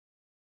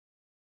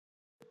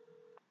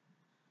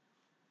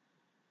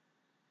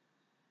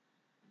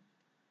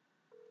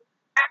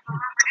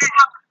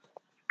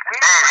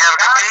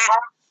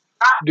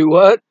Do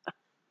what?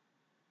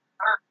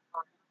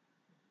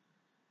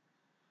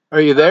 Are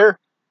you there?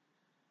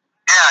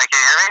 Yeah, can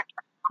you hear me?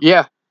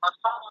 Yeah.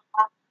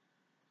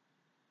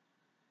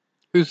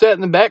 Who's that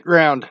in the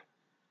background?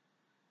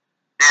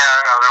 Yeah,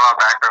 I know, they're in my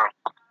background.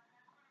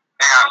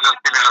 Hang on, just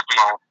give me just a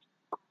moment.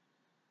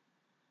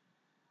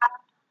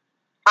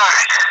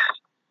 Alright.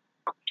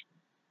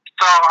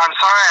 So, I'm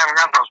sorry I haven't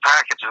gotten those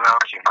packages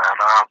out to you, man.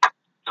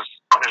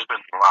 There's been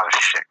a lot of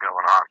shit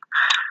going on.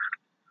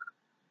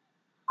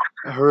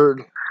 I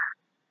heard.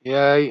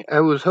 Yeah,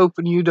 I was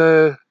hoping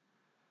you'd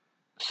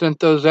sent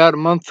those out a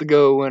month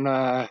ago when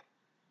I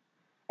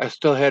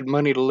still had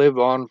money to live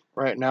on.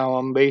 Right now,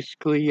 I'm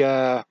basically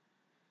I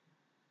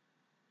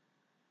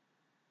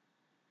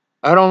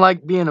don't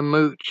like being a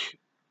mooch.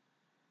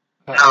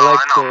 No,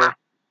 I know, man.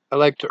 I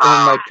like to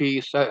earn my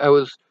piece. I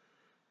was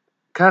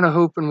kind of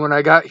hoping when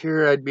I got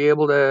here I'd be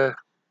able to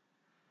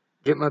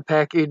get my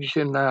package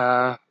and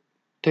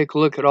take a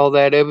look at all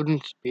that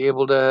evidence, be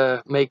able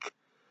to make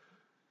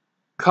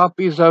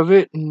copies of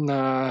it and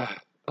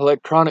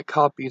electronic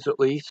copies at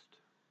least.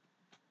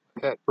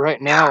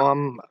 Right now,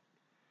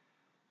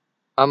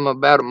 I'm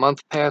about a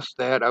month past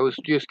that. I was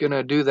just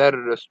gonna do that at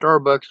a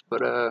Starbucks,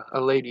 but a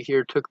lady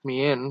here took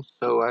me in.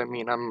 So I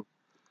mean, I'm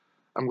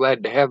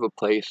glad to have a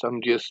place.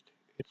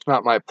 It's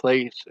not my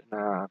place,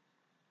 and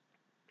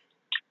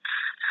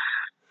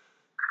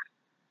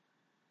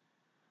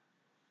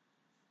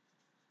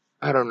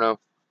I don't know.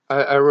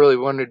 I really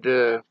wanted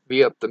to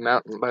be up the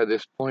mountain by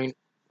this point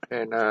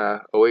and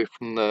away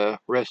from the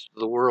rest of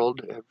the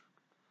world. Yeah.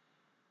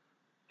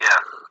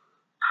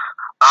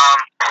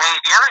 Hey,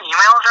 do you have an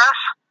email address?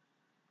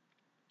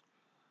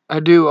 I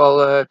do.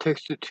 I'll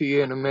text it to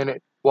you in a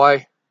minute.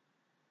 Why?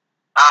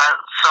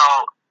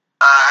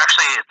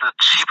 Actually, the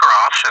cheaper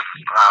option,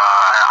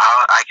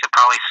 I could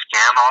probably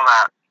scan all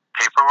that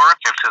paperwork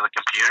into the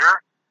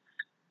computer,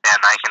 and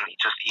I can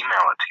just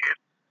email it to you.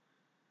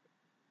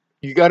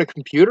 You got a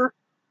computer?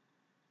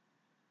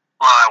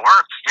 Well, at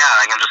work, yeah,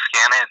 I can just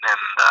scan it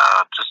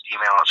and just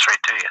email it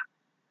straight to you.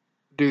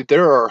 Dude,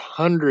 there are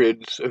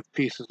hundreds of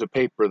pieces of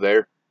paper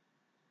there.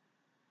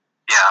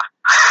 Yeah.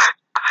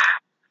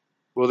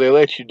 Will they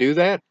let you do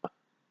that?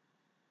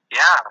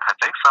 Yeah, I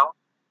think so.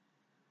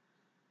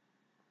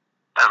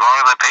 As long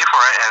as I pay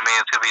for it, I mean,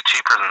 it's going to be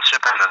cheaper than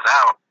shipping this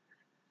out.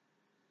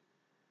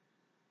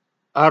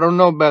 I don't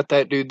know about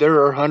that, dude.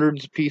 There are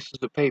hundreds of pieces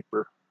of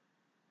paper.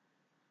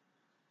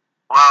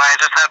 Well, I would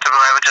just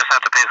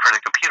have to pay for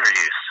the computer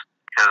use,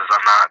 because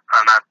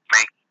I'm not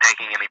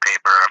taking any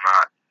paper.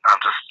 I'm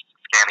just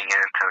scanning it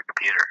into the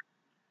computer.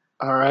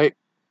 All right.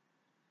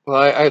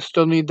 Well, I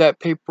still need that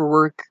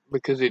paperwork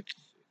because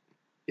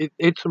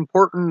it's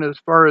important as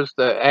far as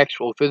the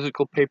actual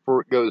physical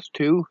paperwork goes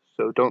too.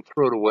 So don't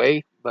throw it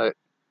away. But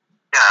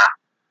yeah,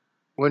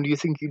 when do you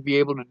think you'd be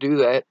able to do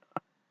that?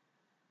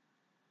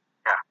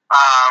 Yeah.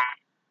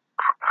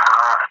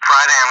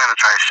 Friday I'm gonna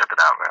try to ship it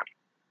out, man.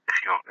 If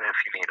you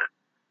need it.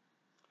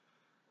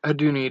 I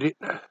do need it.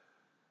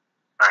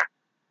 Alright.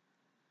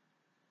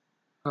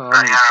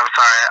 Yeah, I'm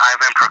sorry. I've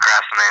been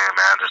procrastinating,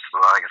 man. Just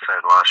like I said,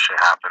 a lot of shit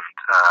happened.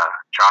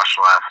 Josh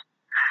left.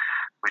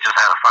 We just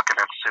had a fucking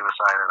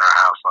suicide in our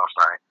house last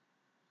night.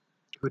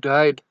 Who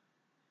died?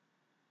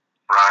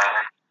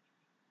 Ryan.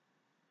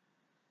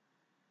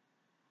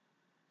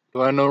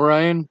 Do I know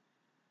Ryan?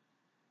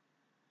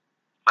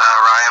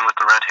 Ryan with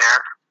the red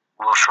hair.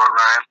 A little short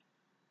Ryan.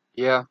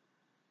 Yeah.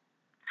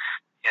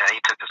 Yeah, he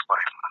took his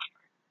life last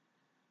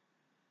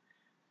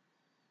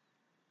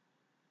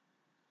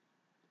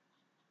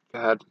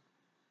night. God.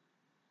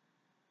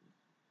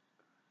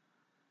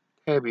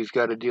 Tabby's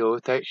got to deal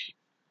with that.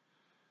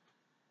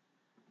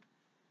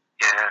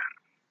 Yeah.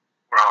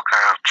 We're all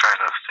kind of trying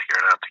to figure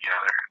it out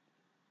together.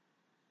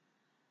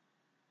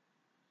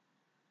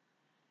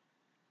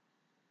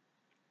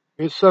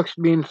 It sucks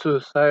being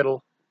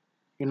suicidal,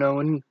 you know,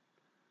 and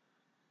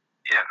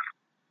Yeah.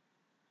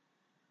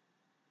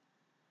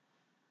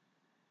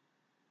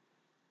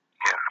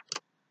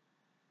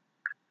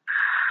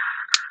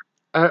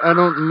 I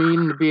don't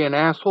mean to be an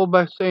asshole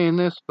by saying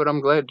this, but I'm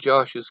glad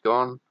Josh is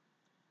gone.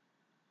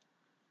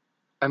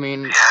 I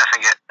mean, yeah, I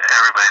think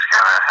everybody's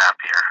kind of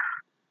happier.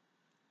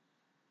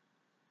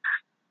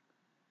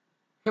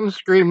 Him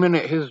screaming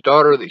at his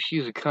daughter that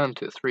she's a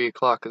cunt at 3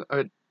 o'clock,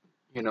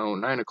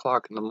 9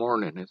 o'clock in the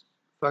morning is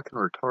fucking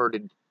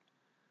retarded.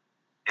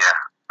 Yeah,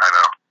 I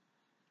know.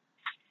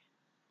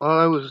 While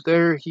I was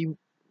there, he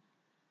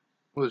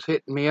was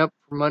hitting me up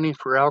for money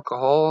for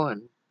alcohol,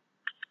 and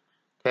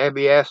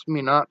Tabby asked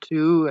me not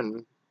to,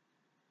 and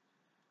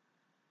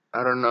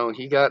I don't know,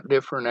 he got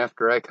different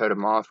after I cut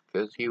him off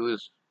because he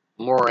was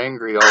more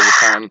angry all the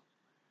time.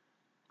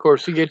 Of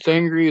course, he gets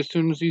angry as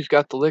soon as he's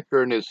got the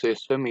liquor in his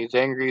system. He's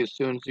angry as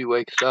soon as he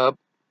wakes up.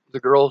 The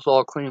girls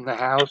all clean the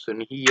house,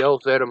 and he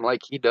yells at him like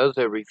he does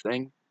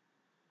everything.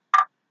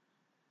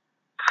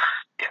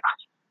 Yeah.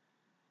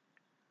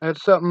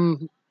 That's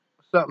something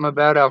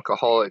about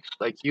alcoholics.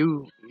 Like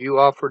you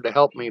offered to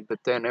help me, but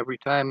then every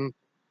time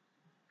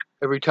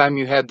every time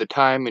you had the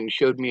time and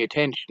showed me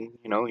attention,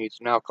 he's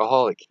an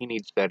alcoholic. He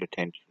needs that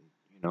attention.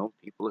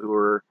 People who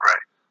are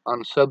Right.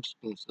 on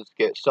substances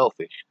get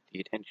selfish.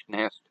 The attention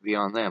has to be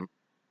on them.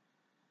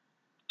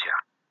 Yeah.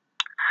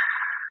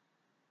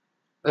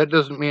 That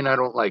doesn't mean I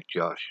don't like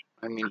Josh.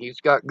 I mean, he's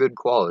got good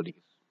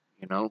qualities,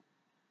 Yeah.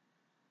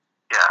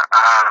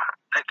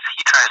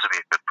 He tries to be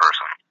a good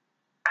person,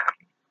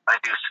 and I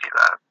do see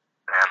that.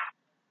 And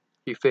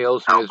He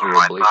fails help him.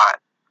 miserably. I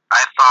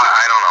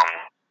don't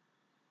know.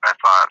 I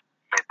thought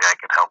maybe I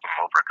could help him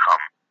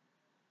overcome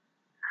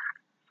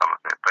some of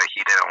it, but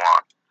he didn't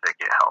want to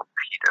get help.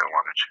 He didn't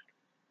want to change.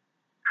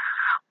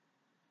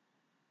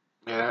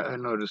 Yeah, I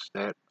noticed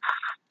that.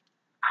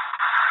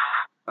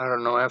 I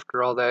don't know,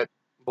 after all that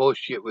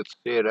bullshit with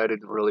Sid, I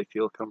didn't really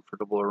feel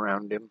comfortable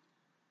around him.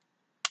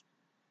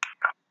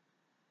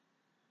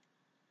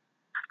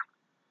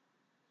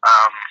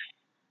 I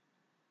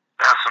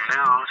have some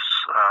news.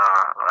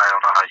 I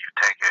don't know how you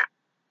take it.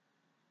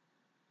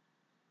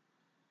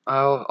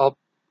 I'll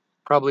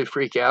probably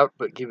freak out,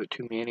 but give it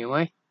to me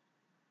anyway.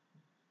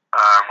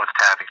 I'm with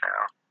Tabby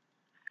now.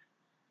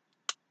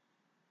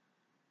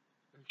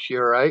 Is she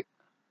alright?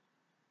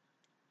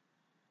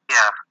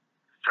 Yeah,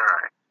 it's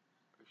alright.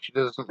 She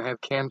doesn't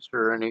have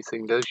cancer or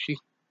anything, does she?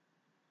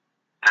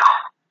 No.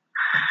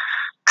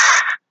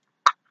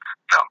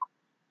 No.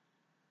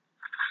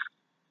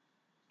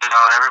 No,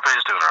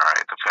 everybody's doing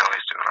alright. The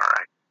family's doing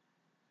alright.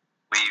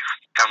 We've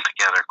come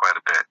together quite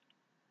a bit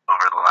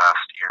over the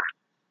last year.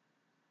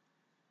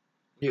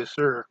 Yes,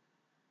 sir.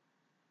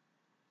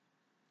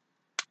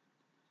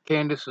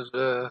 Candace is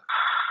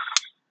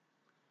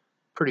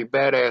pretty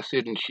badass,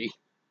 isn't she?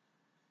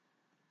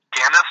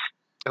 Candace?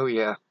 Oh,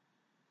 yeah.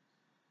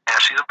 Yeah,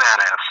 she's a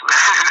badass.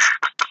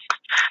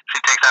 She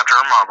takes after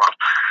her mama.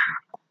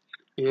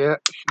 Yeah,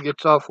 she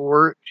gets off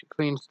work, she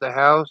cleans the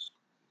house,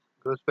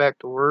 goes back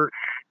to work,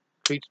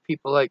 treats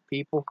people like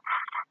people.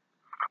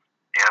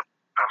 Yep,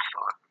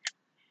 absolutely.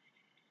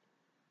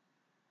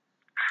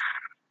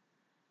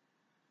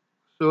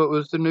 So what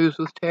was the news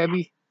with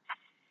Tabby?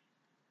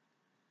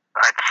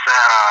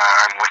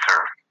 I'm with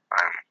her.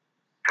 I'm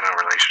in a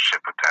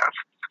relationship with Tab.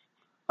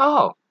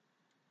 Oh.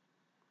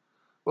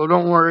 Well,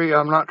 don't worry,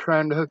 I'm not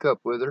trying to hook up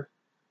with her.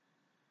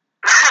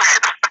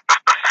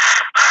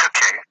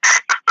 Okay.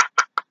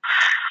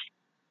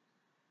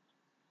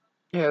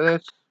 Yeah,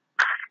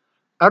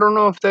 I don't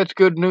know if that's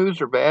good news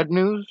or bad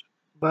news,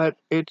 but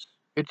it's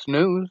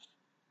news.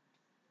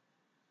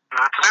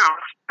 That's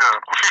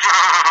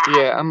new.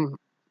 Yeah,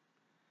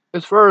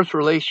 as far as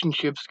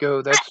relationships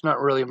go, that's not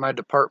really my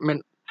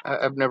department.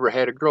 I've never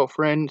had a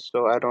girlfriend,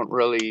 so I don't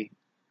really.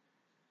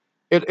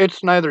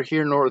 It's neither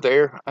here nor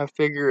there. I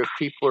figure if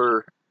people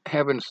are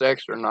having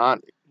sex or not,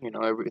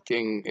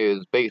 everything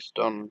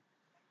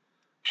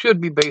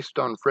should be based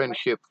on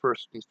friendship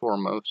first and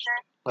foremost.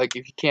 Like,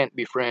 if you can't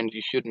be friends,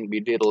 you shouldn't be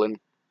diddling.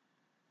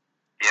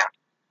 Yeah.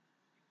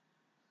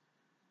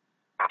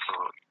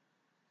 Absolutely.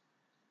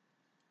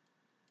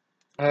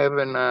 I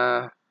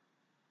haven't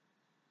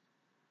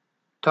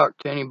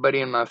talked to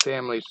anybody in my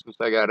family since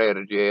I got out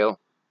of jail.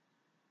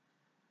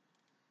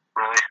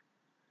 Really?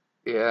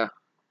 Yeah.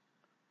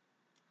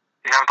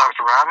 You haven't talked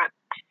to Rabbit?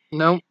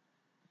 Nope.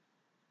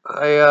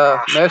 I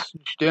Oh, shit.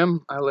 messaged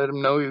him. I let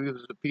him know he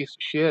was a piece of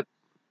shit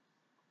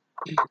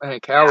and a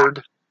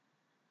coward,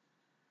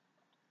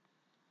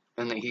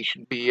 and that he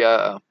should be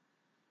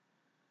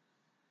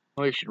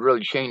he should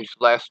really change his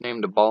last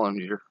name to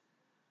Bollinger.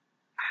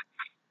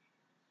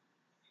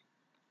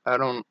 I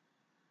don't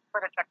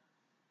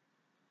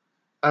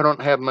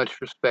have much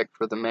respect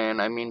for the man.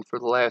 I mean, for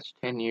the last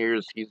 10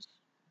 years, he's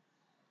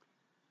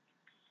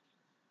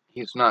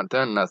not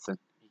done nothing.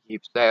 He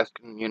keeps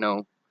asking,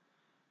 Yeah.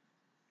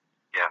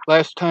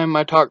 Last time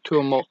I talked to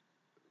him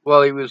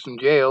while he was in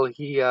jail,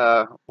 he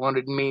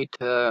wanted me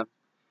to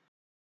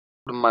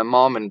my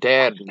mom and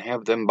dad and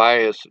have them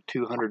buy us a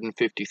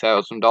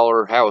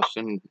 $250,000 house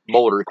in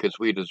Boulder because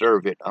we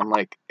deserve it. I'm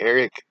like,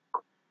 Eric,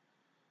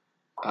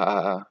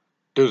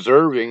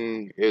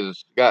 deserving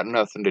is got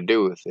nothing to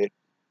do with it.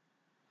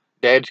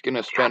 Dad's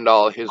gonna spend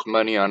all his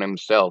money on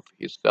himself.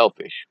 He's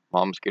selfish.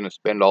 Mom's gonna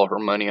spend all her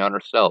money on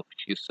herself.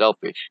 She's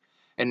selfish.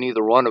 And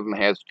neither one of them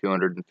has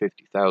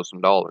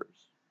 $250,000.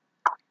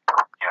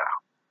 Yeah.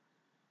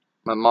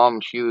 My mom,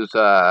 she was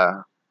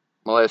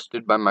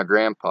molested by my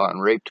grandpa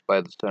and raped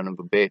by the son of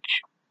a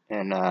bitch.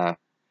 And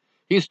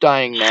he's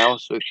dying now,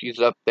 so she's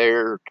up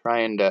there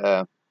trying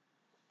to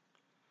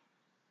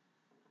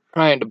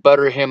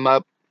butter him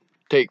up,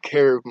 take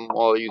care of him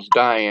while he's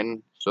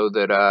dying, so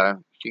that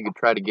she could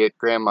try to get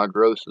Grandma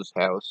Gross's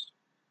house.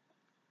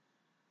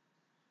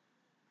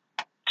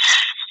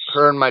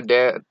 Her and my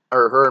dad,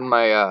 or her and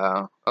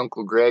my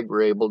Uncle Greg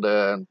were able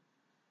to.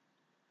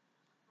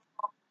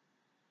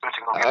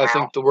 I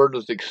think the word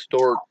was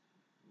extort,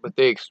 but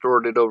they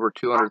extorted over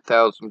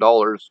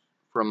 $200,000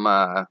 from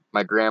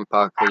my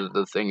grandpa because of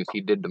the things he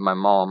did to my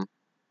mom.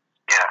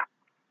 Yeah.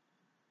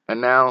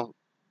 And now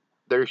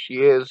there she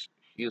is.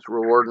 She's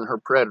rewarding her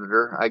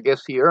predator. I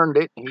guess he earned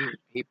it.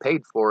 He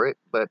paid for it,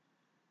 but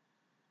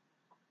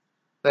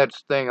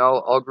That's the thing.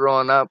 All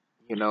growing up,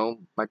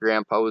 my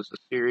grandpa was a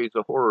series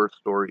of horror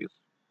stories.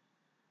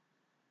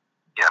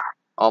 Yeah.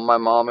 All my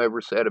mom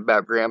ever said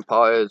about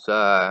grandpa is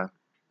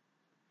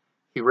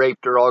he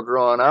raped her all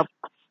growing up,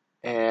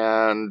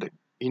 and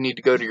you need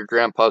to go to your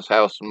grandpa's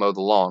house and mow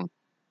the lawn.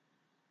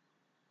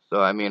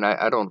 So, I mean,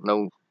 I don't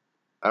know.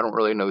 I don't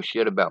really know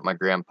shit about my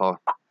grandpa.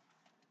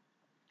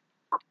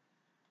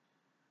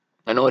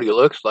 I know what he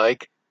looks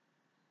like.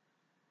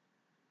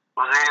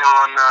 Was he the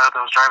one that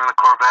was driving the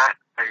Corvette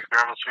at your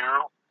grandma's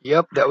funeral?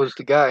 Yep, that was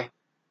the guy.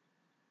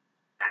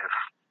 Yes.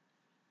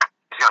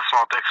 He's got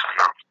small dick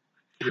syndrome.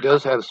 He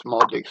does have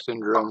small dick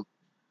syndrome.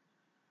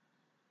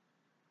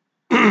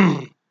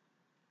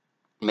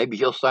 Maybe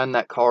he'll sign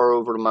that car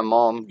over to my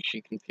mom.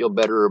 She can feel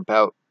better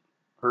about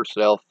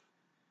herself.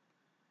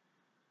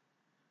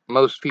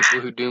 Most people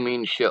who do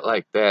mean shit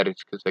like that,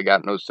 it's because they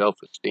got no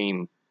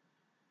self-esteem.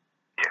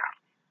 Yeah.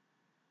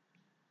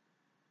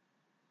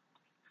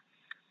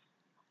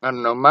 I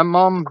don't know. My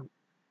mom,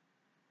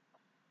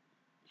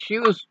 she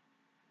was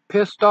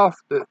pissed off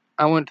that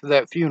I went to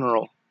that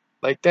funeral.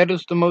 Like, that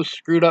is the most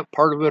screwed up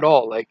part of it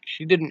all. Like,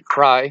 she didn't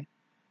cry.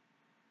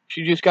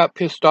 She just got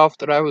pissed off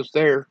that I was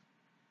there.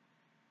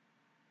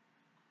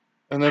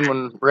 And then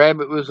when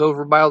Rabbit was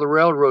over by the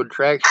railroad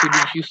tracks, who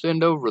did she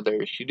send over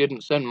there? She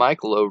didn't send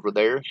Michael over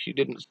there. She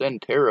didn't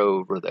send Tara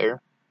over there.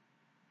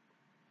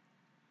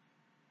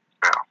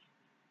 Yeah.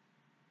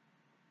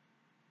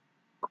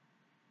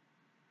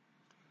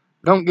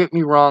 Don't get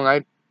me wrong,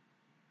 I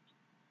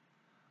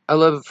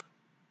love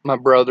my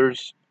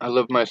brothers. I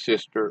love my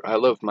sister. I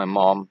love my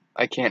mom.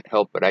 I can't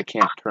help it. I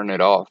can't turn it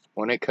off.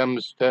 When it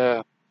comes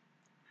to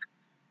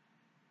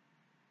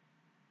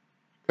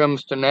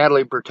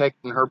Natalie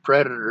protecting her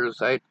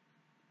predators, I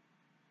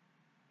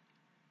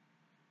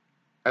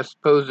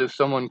suppose if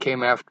someone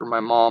came after my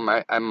mom,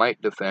 I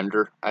might defend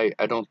her. I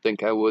don't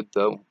think I would,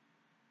 though.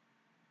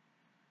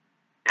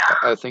 Yeah.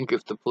 I think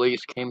if the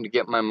police came to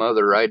get my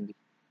mother, I'd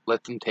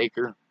let them take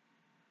her.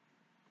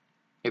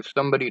 If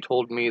somebody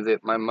told me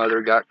that my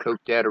mother got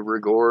coked out of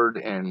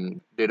Rigord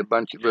and did a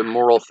bunch of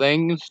immoral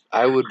things,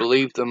 I would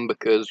believe them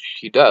because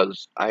she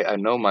does. I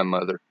know my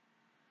mother.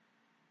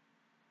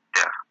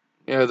 Yeah.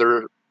 The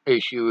other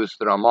issue is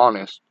that I'm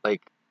honest.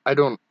 Like, I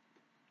don't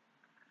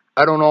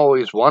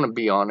always want to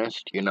be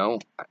honest,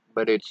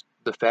 but it's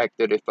the fact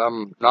that if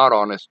I'm not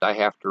honest, I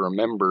have to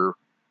remember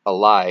a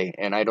lie,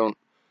 and I don't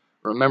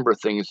remember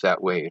things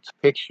that way. It's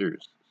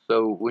pictures.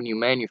 So when you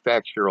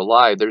manufacture a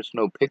lie, there's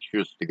no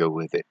pictures to go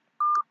with it.